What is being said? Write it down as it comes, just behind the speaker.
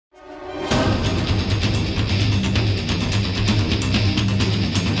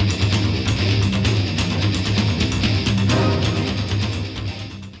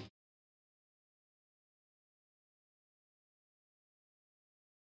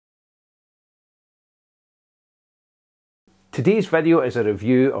Today's video is a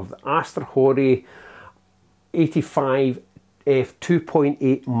review of the AstrHori 85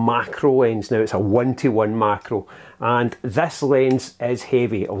 f2.8 macro lens. Now it's a 1:1 macro, and this lens is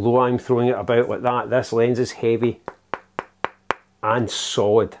heavy. Although I'm throwing it about like that, this lens is heavy and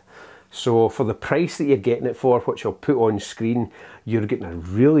solid. So for the price that you're getting it for, which I'll put on screen, you're getting a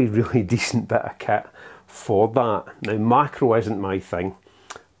really decent bit of kit for that. Now macro isn't my thing,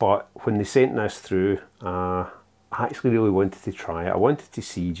 but when they sent this through, I actually really wanted to try it. I wanted to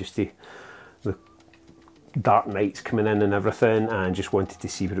see just the dark nights coming in and everything, and just wanted to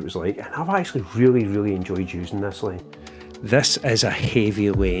see what it was like. And I've actually really enjoyed using this lens. This is a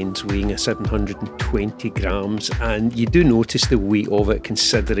heavy lens weighing a 720 grams, and you do notice the weight of it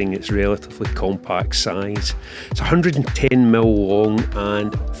considering its relatively compact size. It's 110mm long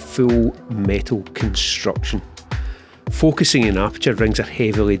and full metal construction. Focusing and aperture rings are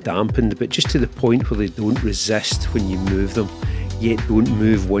heavily dampened, but just to the point where they don't resist when you move them, yet don't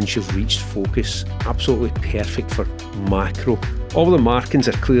move once you've reached focus. Absolutely perfect for macro. All the markings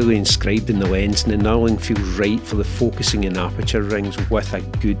are clearly inscribed in the lens, and the knurling feels right for the focusing and aperture rings with a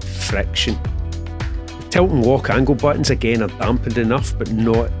good friction. The tilt and lock angle buttons again are dampened enough, but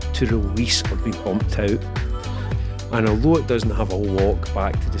not to release or be bumped out. And although it doesn't have a lock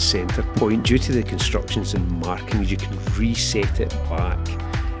back to the centre point, due to the constructions and markings, you can reset it back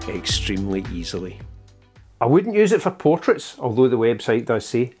extremely easily. I wouldn't use it for portraits, although the website does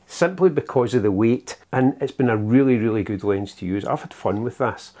say, simply because of the weight, and it's been a really good lens to use. I've had fun with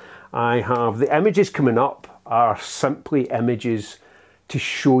this. I have the images coming up are simply images to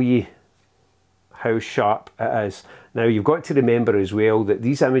show you how sharp it is. Now you've got to remember as well that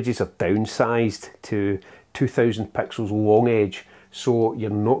these images are downsized to 2000 pixels long edge, so you're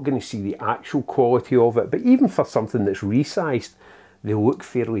not going to see the actual quality of it, but even for something that's resized, they look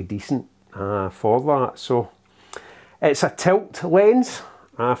fairly decent for that. So it's a tilt lens.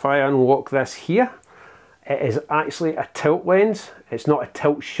 If I unlock this here, it is actually a tilt lens. It's not a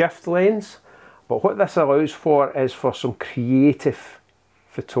tilt shift lens, but what this allows for is for some creative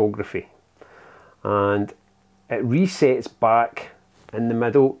photography, and it resets back in the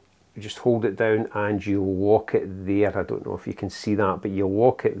middle. You just hold it down and you lock it there. I don't know if you can see that, but you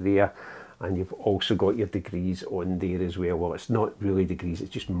lock it there, and you've also got your degrees on there as well. Well, it's not really degrees, it's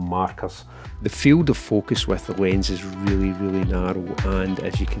just markers. The field of focus with the lens is really narrow, and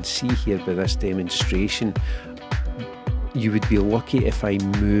as you can see here by this demonstration, you would be lucky if I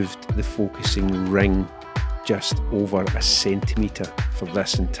moved the focusing ring just over a centimetre for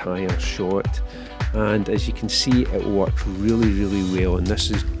this entire shot. And as you can see, it works really well, and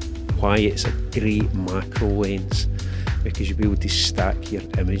this is why it's a great macro lens, because you'll be able to stack your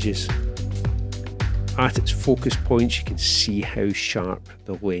images. At its focus points, you can see how sharp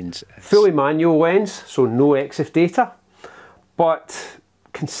the lens is. Fully manual lens, so no EXIF data, but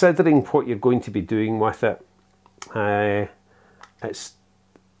considering what you're going to be doing with it, it's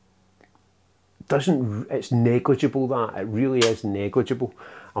negligible. That it really is negligible.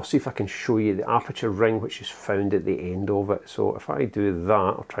 I'll see if I can show you the aperture ring, which is found at the end of it. So if I do that,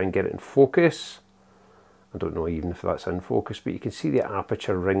 I'll try and get it in focus. I don't know even if that's in focus, but you can see the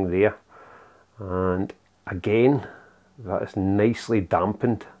aperture ring there. And again, that is nicely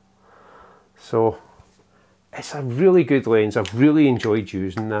dampened. So it's a really good lens. I've really enjoyed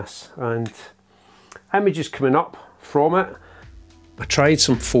using this, and images coming up from it. I tried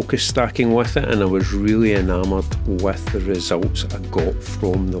some focus stacking with it, and I was really enamoured with the results I got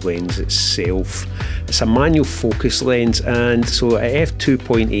from the lens itself. It's a manual focus lens, and so at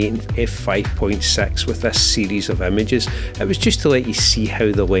f2.8 and f5.6 with this series of images, it was just to let you see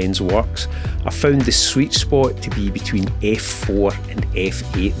how the lens works. I found the sweet spot to be between f4 and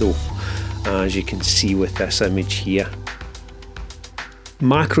f8 though, as you can see with this image here.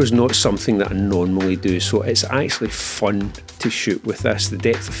 Macro is not something that I normally do, so it's actually fun to shoot with this. The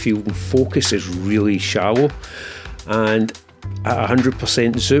depth of field and focus is really shallow, and at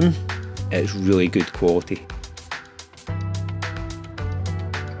 100% zoom, it's really good quality.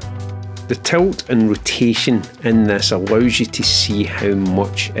 The tilt and rotation in this allows you to see how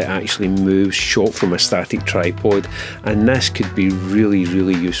much it actually moves shot from a static tripod, and this could be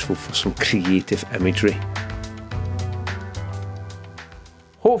really useful for some creative imagery.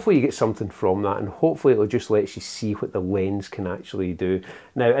 Hopefully you get something from that, and hopefully it'll just let you see what the lens can actually do.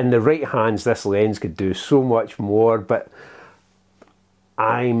 Now in the right hands, this lens could do so much more, but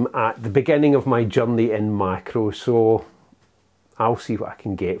I'm at the beginning of my journey in macro, so I'll see what I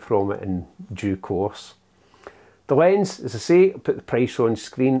can get from it in due course. The lens, as I say, I'll put the price on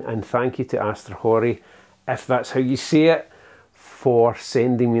screen, and thank you to AstrHori, if that's how you say it, for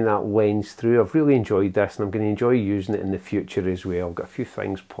sending me that lens through. I've really enjoyed this and I'm going to enjoy using it in the future as well. I've got a few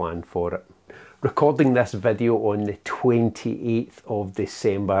things planned for it. Recording this video on the 28th of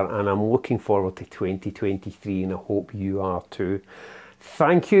December and I'm looking forward to 2023 and I hope you are too.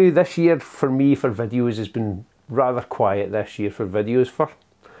 Thank you. This year for me for videos has been rather quiet this year for videos for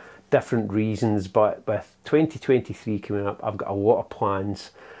different reasons, but with 2023 coming up I've got a lot of plans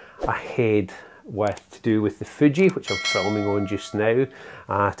ahead to do with the Fuji, which I'm filming on just now,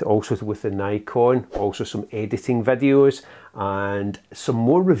 also with the Nikon, also some editing videos and some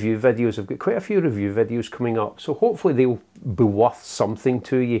more review videos. I've got quite a few review videos coming up, so hopefully they'll be worth something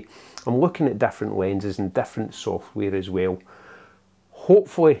to you. I'm looking at different lenses and different software as well.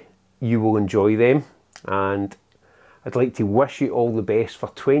 Hopefully you will enjoy them and I'd like to wish you all the best for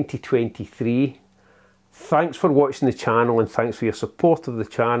 2023. Thanks for watching the channel and thanks for your support of the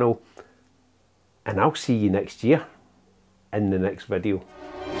channel. And I'll see you next year in the next video.